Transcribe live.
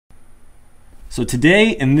So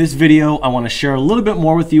today in this video, I want to share a little bit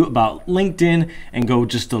more with you about LinkedIn and go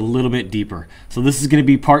just a little bit deeper. So this is going to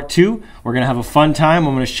be part 2. We're going to have a fun time.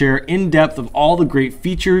 I'm going to share in depth of all the great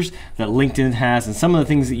features that LinkedIn has and some of the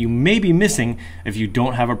things that you may be missing if you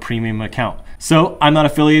don't have a premium account. So I'm not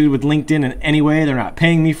affiliated with LinkedIn in any way. They're not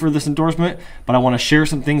paying me for this endorsement, but I want to share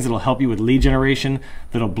some things that'll help you with lead generation,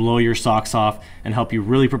 that'll blow your socks off and help you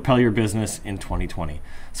really propel your business in 2020.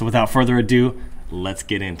 So without further ado, let's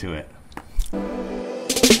get into it.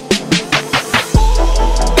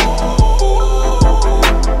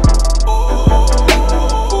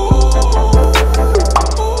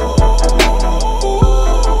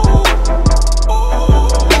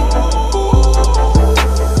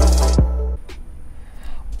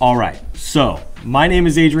 All right, so my name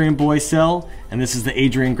is Adrian Boysel, and this is the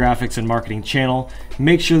Adrian Graphics and Marketing channel.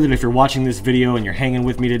 Make sure that if you're watching this video and you're hanging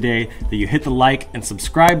with me today, that you hit the like and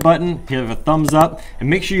subscribe button, hit a thumbs up, and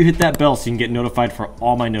make sure you hit that bell so you can get notified for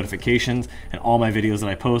all my notifications and all my videos that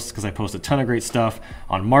I post, because I post a ton of great stuff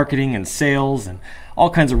on marketing and sales and all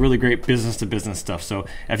kinds of really great business-to-business stuff. So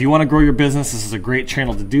if you want to grow your business, this is a great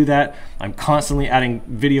channel to do that. I'm constantly adding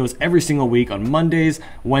videos every single week on Mondays,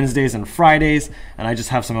 Wednesdays, and Fridays, and I just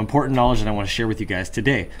have some important knowledge that I want to share with you guys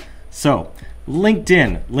today. So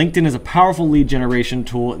LinkedIn. LinkedIn is a powerful lead generation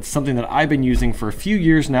tool. It's something that I've been using for a few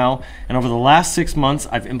years now, and over the last 6 months,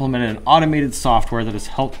 I've implemented an automated software that has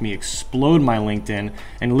helped me explode my LinkedIn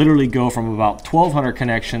and literally go from about 1,200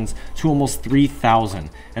 connections to almost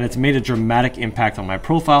 3,000. And it's made a dramatic impact on my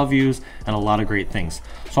profile views and a lot of great things.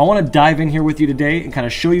 So I want to dive in here with you today and kind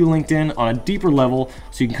of show you LinkedIn on a deeper level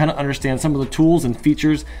so you can kind of understand some of the tools and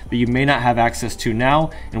features that you may not have access to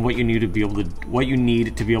now and what you need to be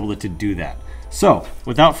able to do that. So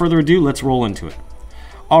without further ado, let's roll into it.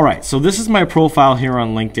 All right, so this is my profile here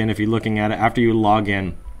on LinkedIn. If you're looking at it after you log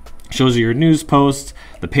in, shows you your news posts,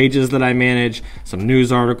 the pages that I manage, some news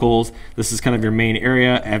articles. This is kind of your main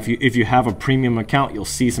area. If you have a premium account, you'll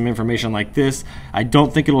see some information like this. I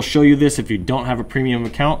don't think it'll show you this if you don't have a premium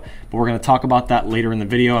account, but we're going to talk about that later in the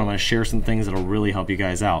video. I'm going to share some things that'll really help you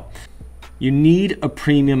guys out. You need a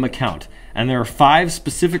premium account, and there are 5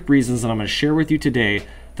 specific reasons that I'm going to share with you today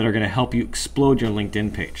that are going to help you explode your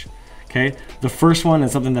LinkedIn page. Okay, the first one, and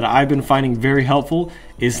something that I've been finding very helpful,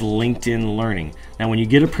 is LinkedIn Learning. Now, when you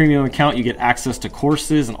get a premium account, you get access to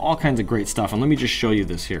courses and all kinds of great stuff. And let me just show you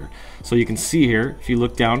this here. So you can see here, if you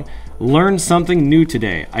look down, learn something new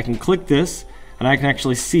today. I can click this and I can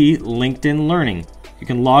actually see LinkedIn Learning. You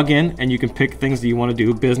can log in and you can pick things that you want to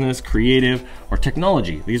do, business, creative, or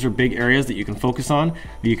technology. These are big areas that you can focus on,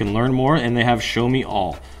 that you can learn more, and they have show me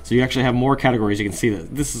all. So you actually have more categories. You can see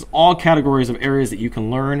that this is all categories of areas that you can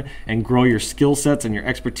learn and grow your skill sets and your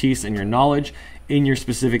expertise and your knowledge in your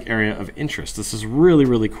specific area of interest. This is really,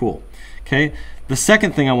 really cool. Okay. The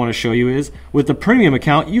second thing I want to show you is with the premium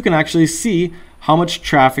account, you can actually see how much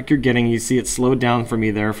traffic you're getting. You see it slowed down for me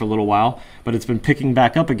there for a little while, but it's been picking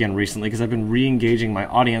back up again recently because I've been re-engaging my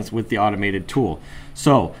audience with the automated tool.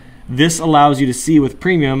 So this allows you to see with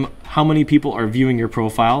premium how many people are viewing your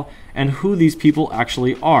profile and who these people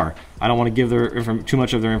actually are. I don't want to give too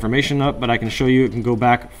much of their information up, but I can show you. It can go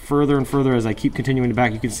back further and further as I keep continuing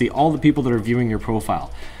back. You can see all the people that are viewing your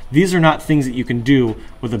profile. These are not things that you can do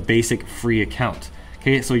with a basic free account.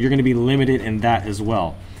 Okay, so you're going to be limited in that as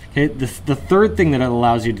well. Okay, the third thing that it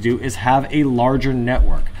allows you to do is have a larger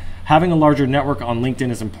network. Having a larger network on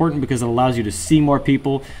LinkedIn is important because it allows you to see more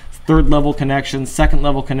people, third level connections, second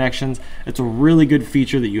level connections. It's a really good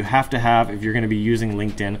feature that you have to have if you're going to be using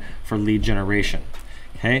LinkedIn for lead generation.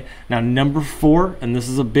 Okay, now number 4, and this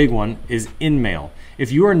is a big one, is InMail.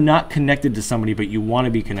 If you are not connected to somebody but you want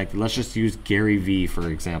to be connected, let's just use Gary Vee for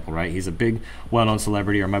example, right? He's a big well-known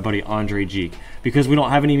celebrity, or my buddy Andre Geek. Because we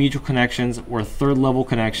don't have any mutual connections, we're a third level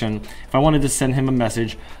connection. If I wanted to send him a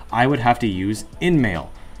message, I would have to use InMail.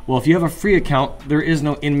 Well, if you have a free account, there is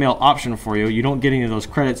no InMail option for you. You don't get any of those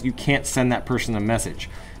credits. You can't send that person a message.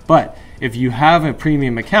 But if you have a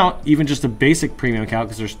premium account, even just a basic premium account,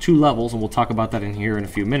 because there's 2 levels, and we'll talk about that in here in a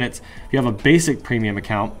few minutes. If you have a basic premium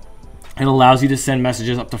account, it allows you to send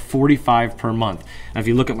messages up to 45 per month. Now, if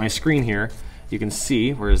you look at my screen here, you can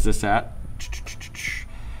see, where is this at?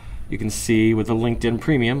 You can see with the LinkedIn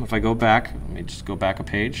Premium, if I go back, let me just go back a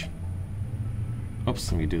page.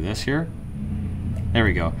 Oops, let me do this here. There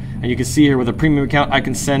we go. And you can see here with a premium account, I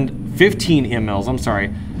can send 15 emails,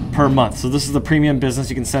 per month. So this is the premium business.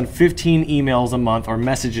 You can send 15 emails a month or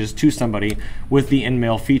messages to somebody with the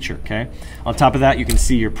InMail feature, okay? On top of that, you can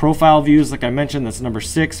see your profile views, like I mentioned. That's number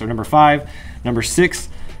 6 or number 5. Number 6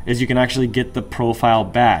 is you can actually get the profile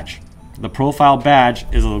badge. The profile badge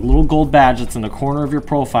is a little gold badge that's in the corner of your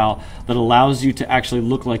profile that allows you to actually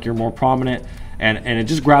look like you're more prominent, and it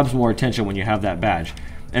just grabs more attention when you have that badge.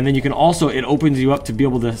 And then you can also, it opens you up to be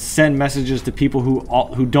able to send messages to people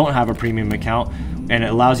who don't have a premium account, and it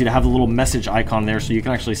allows you to have the little message icon there so you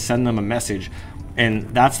can actually send them a message. And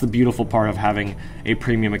that's the beautiful part of having a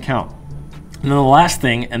premium account. And then the last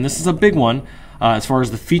thing, and this is a big one as far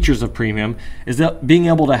as the features of premium, is that being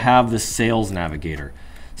able to have the Sales Navigator.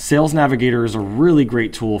 Sales Navigator is a really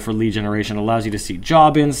great tool for lead generation. It allows you to see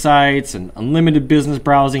job insights and unlimited business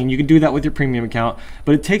browsing, and you can do that with your premium account,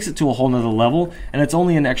 but it takes it to a whole nother level, and it's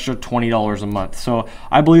only an extra $20 a month. So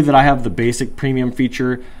I believe that I have the basic premium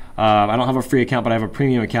feature. I don't have a free account, but I have a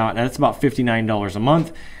premium account, and it's about $59 a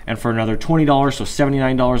month. And for another $20, so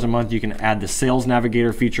 $79 a month, you can add the Sales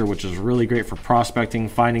Navigator feature, which is really great for prospecting,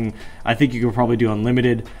 finding. I think you could probably do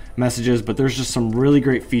unlimited messages, but there's just some really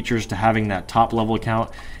great features to having that top level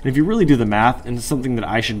account. And if you really do the math, and it's something that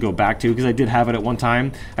I should go back to because I did have it at one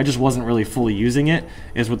time, I just wasn't really fully using it,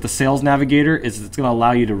 is with the Sales Navigator, is it's going to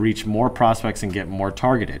allow you to reach more prospects and get more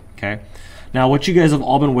targeted. Okay. Now, what you guys have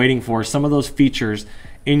all been waiting for is some of those features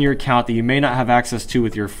in your account that you may not have access to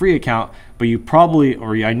with your free account, but you probably,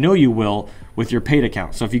 or I know you will, with your paid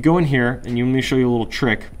account. So if you go in here, and let me show you a little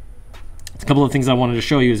trick. A couple of things I wanted to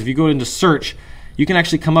show you is if you go into search, you can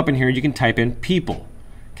actually come up in here, you can type in people.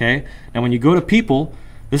 Okay. Now when you go to people,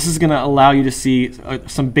 this is going to allow you to see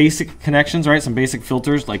some basic connections, right? Some basic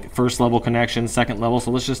filters like first level connection, second level.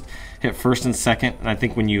 So let's just hit first and second. And I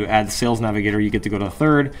think when you add Sales Navigator, you get to go to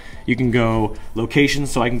third. You can go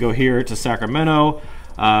locations. So I can go here to Sacramento.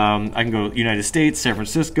 I can go United States, San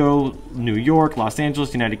Francisco, New York, Los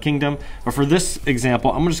Angeles, United Kingdom. But for this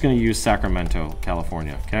example, I'm just going to use Sacramento,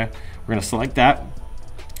 California. Okay. We're going to select that.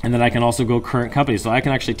 And then I can also go current company. So I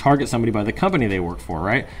can actually target somebody by the company they work for,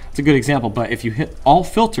 right? It's a good example. But if you hit all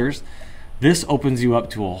filters, this opens you up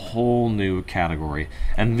to a whole new category.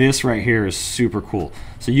 And this right here is super cool.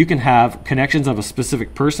 So you can have connections of a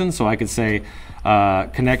specific person. So I could say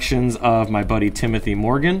connections of my buddy Timothy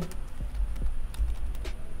Morgan.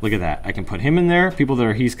 Look at that. I can put him in there, people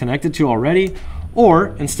that he's connected to already.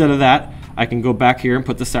 Or instead of that, I can go back here and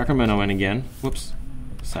put the Sacramento in again. Whoops,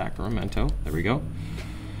 Sacramento. There we go.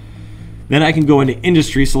 Then I can go into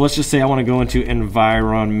industry. So let's just say I want to go into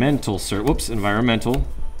environmental search. Whoops, environmental.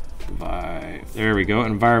 There we go.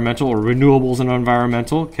 Environmental or renewables and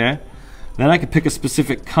environmental. Okay. Then I could pick a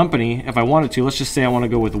specific company if I wanted to. Let's just say I want to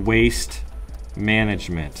go with waste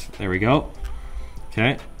management. There we go.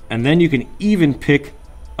 Okay. And then you can even pick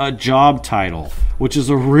a job title, which is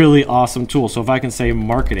a really awesome tool. So if I can say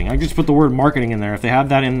marketing, I can just put the word marketing in there. If they have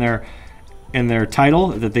that in their title,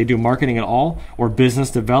 that they do marketing at all, or business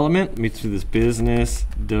development. Let me do this business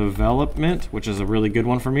development, which is a really good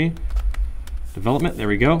one for me. Development, there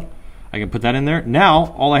we go. I can put that in there.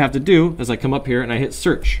 Now, all I have to do is I come up here and I hit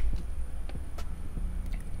search.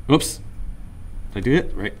 Whoops, did I do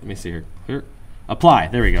it? Right, let me see here. Clear. Apply,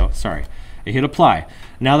 there we go, sorry. I hit apply.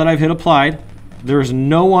 Now that I've hit applied, there's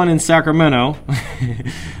no one in Sacramento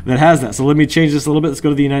that has that. So let me change this a little bit. Let's go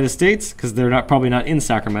to the United States because they're probably not in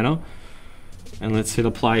Sacramento. And let's hit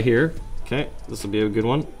apply here. Okay, this will be a good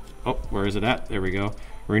one. Oh, where is it at? There we go.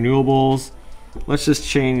 Renewables. Let's just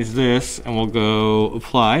change this and we'll go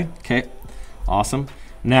apply. Okay, awesome.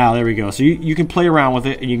 Now there we go. So you can play around with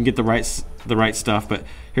it and you can get the right stuff. But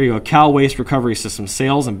here you go. Cal Waste Recovery System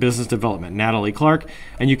Sales and Business Development, Natalie Clark.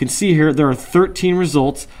 And you can see here there are 13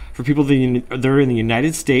 results for people that are in the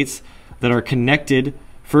United States that are connected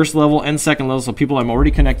first level and second level, so people I'm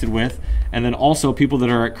already connected with, and then also people that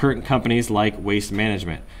are at current companies like Waste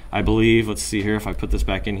Management. I believe, let's see here, if I put this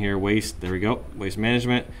back in here, Waste, there we go, Waste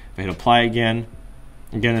Management. If I hit apply again,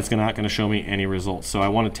 it's not going to show me any results. So I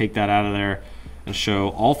want to take that out of there and show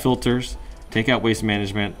all filters, take out Waste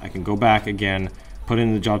Management. I can go back again, put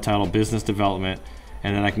in the job title, Business Development,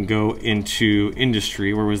 and then I can go into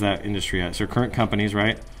industry. Where was that industry at? So current companies,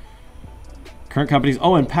 right? Current companies,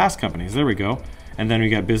 oh, and past companies, there we go. And then we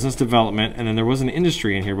got business development, and then there was an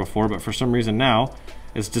industry in here before, but for some reason now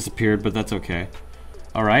it's disappeared, but that's okay.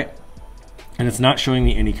 All right, and it's not showing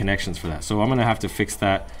me any connections for that, so I'm gonna have to fix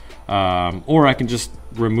that, or I can just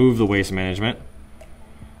remove the waste management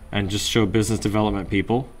and just show business development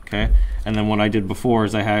people. Okay, and then what I did before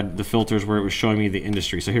is I had the filters where it was showing me the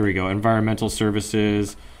industry. So here we go, environmental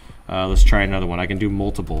services. Let's try another one. I can do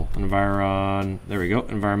multiple. There we go,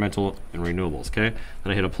 environmental and renewables. Okay,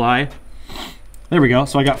 then I hit apply. There we go.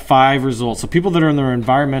 So I got 5 results. So people that are in their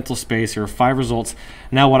environmental space, here are 5 results.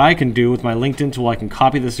 Now what I can do with my LinkedIn tool, I can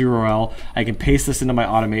copy this URL, I can paste this into my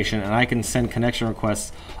automation, and I can send connection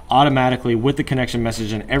requests automatically with the connection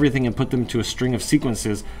message and everything, and put them to a string of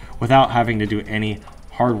sequences without having to do any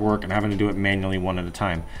hard work and having to do it manually one at a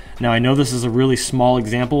time. Now I know this is a really small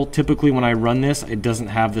example. Typically when I run this, it doesn't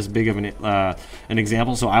have this big of an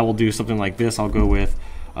example, so I will do something like this. I'll go with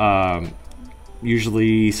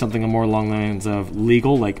usually something more along the lines of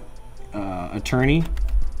legal, like attorney,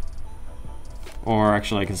 or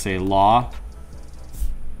actually I can say law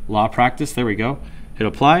practice. There we go. Hit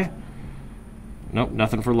apply. Nope,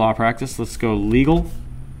 nothing for law practice. Let's go legal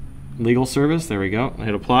service. There we go.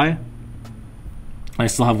 Hit apply. I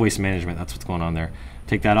still have waste management. That's what's going on there.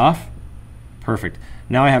 Take that off. Perfect.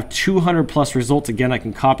 Now I have 200 plus results. Again, I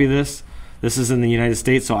can copy this. This is in the United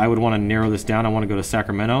States, so I would want to narrow this down. I want to go to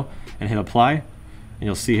Sacramento and hit apply. And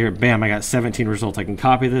you'll see here, bam, I got 17 results. I can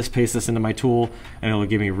copy this, paste this into my tool, and it'll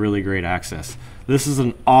give me really great access. This is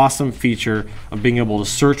an awesome feature of being able to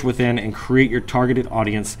search within and create your targeted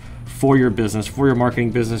audience for your business, for your marketing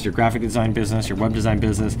business, your graphic design business, your web design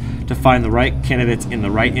business, to find the right candidates in the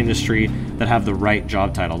right industry that have the right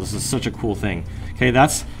job title. This is such a cool thing. Okay,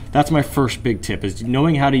 that's my first big tip, is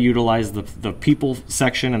knowing how to utilize the people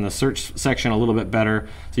section and the search section a little bit better,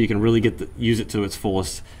 so you can really use it to its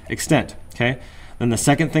fullest extent. Okay. Then the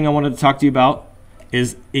second thing I wanted to talk to you about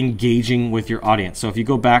is engaging with your audience. So if you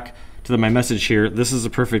go back to my message here, this is a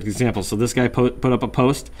perfect example. So this guy put up a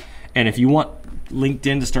post, and if you want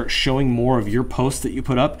LinkedIn to start showing more of your posts that you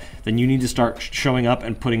put up, then you need to start showing up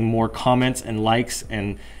and putting more comments and likes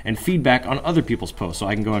and feedback on other people's posts. So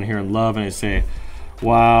I can go in here and love, and I say,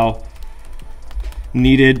 wow,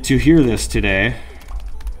 needed to hear this today.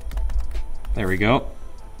 There we go.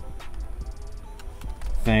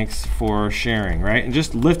 Thanks for sharing, right? And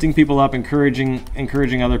just lifting people up, encouraging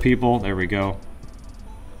other people. There we go.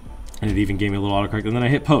 And it even gave me a little autocorrect, and then I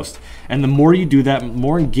hit post. And the more you do that, the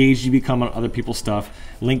more engaged you become on other people's stuff.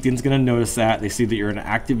 LinkedIn's gonna notice that. They see that you're an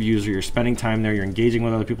active user, you're spending time there, you're engaging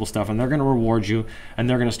with other people's stuff, and they're gonna reward you, and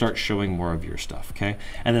they're gonna start showing more of your stuff, okay?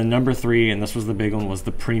 And then number 3, and this was the big one, was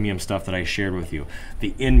the premium stuff that I shared with you.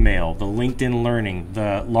 The InMail, the LinkedIn Learning,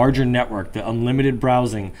 the larger network, the unlimited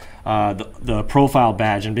browsing, the profile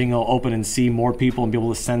badge, and being able to open and see more people and be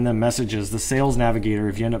able to send them messages, the sales navigator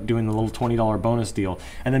if you end up doing the little $20 bonus deal,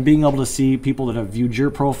 and then being able to see people that have viewed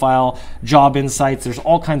your profile, job insights. There's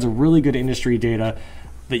all kinds of really good industry data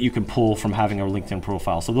that you can pull from having a LinkedIn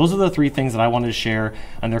profile. So those are the 3 things that I wanted to share,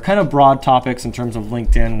 and they're kind of broad topics in terms of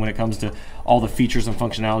LinkedIn when it comes to all the features and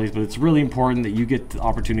functionalities, but it's really important that you get the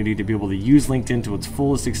opportunity to be able to use LinkedIn to its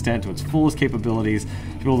fullest extent, to its fullest capabilities,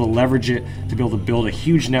 to be able to leverage it, to be able to build a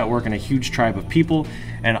huge network and a huge tribe of people.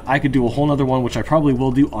 And I could do a whole nother one, which I probably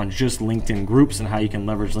will do, on just LinkedIn groups and how you can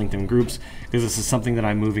leverage LinkedIn groups, because this is something that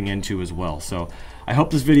I'm moving into as well. So I hope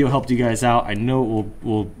this video helped you guys out. I know it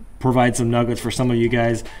will provide some nuggets for some of you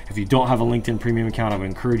guys. If you don't have a LinkedIn premium account, I would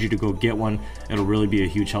encourage you to go get one. It'll really be a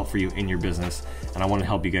huge help for you in your business, and I want to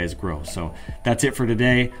help you guys grow. So that's it for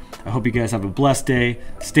today. I hope you guys have a blessed day.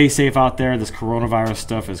 Stay safe out there. This coronavirus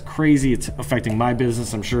stuff is crazy. It's affecting my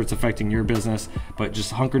business. I'm sure it's affecting your business, but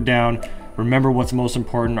just hunker down. Remember what's most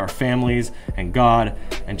important, our families and God,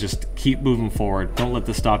 and just keep moving forward. Don't let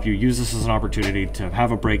this stop you. Use this as an opportunity to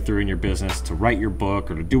have a breakthrough in your business, to write your book,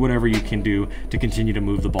 or to do whatever you can do to continue to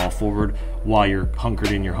move the ball forward while you're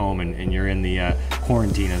hunkered in your home and you're in the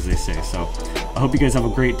quarantine, as they say. So I hope you guys have a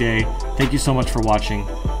great day. Thank you so much for watching,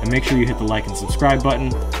 and make sure you hit the like and subscribe button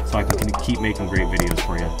so I can keep making great videos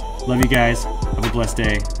for you. Love you guys. Have a blessed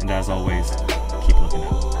day, and as always, keep looking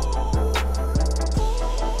out.